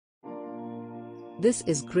This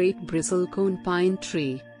is Great Bristlecone Pine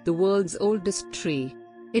Tree, the world's oldest tree.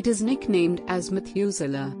 It is nicknamed as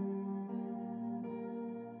Methuselah.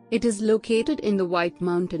 It is located in the White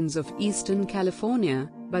Mountains of eastern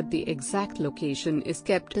California, but the exact location is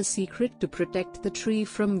kept a secret to protect the tree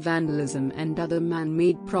from vandalism and other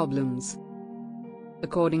man-made problems.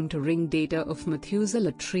 According to ring data of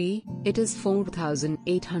Methuselah tree, it is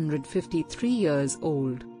 4,853 years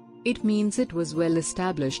old. It means it was well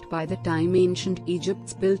established by the time ancient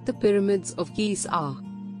Egypt built the pyramids of Giza.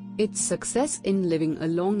 Its success in living a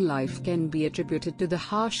long life can be attributed to the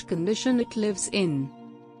harsh condition it lives in.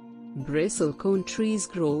 Bristlecone trees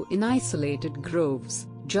grow in isolated groves,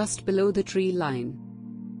 just below the tree line.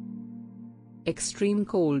 Extreme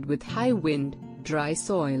cold with high wind, dry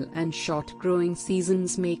soil and short growing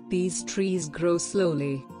seasons make these trees grow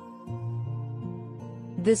slowly.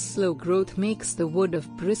 This slow growth makes the wood of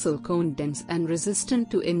bristlecone dense and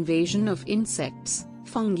resistant to invasion of insects,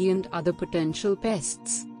 fungi and other potential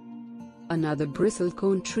pests. Another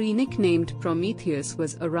bristlecone tree nicknamed Prometheus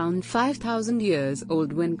was around 5,000 years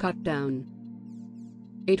old when cut down.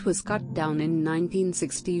 It was cut down in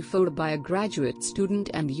 1964 by a graduate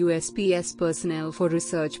student and USPS personnel for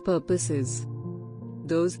research purposes.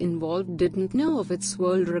 Those involved didn't know of its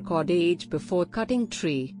world record age before cutting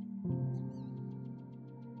tree.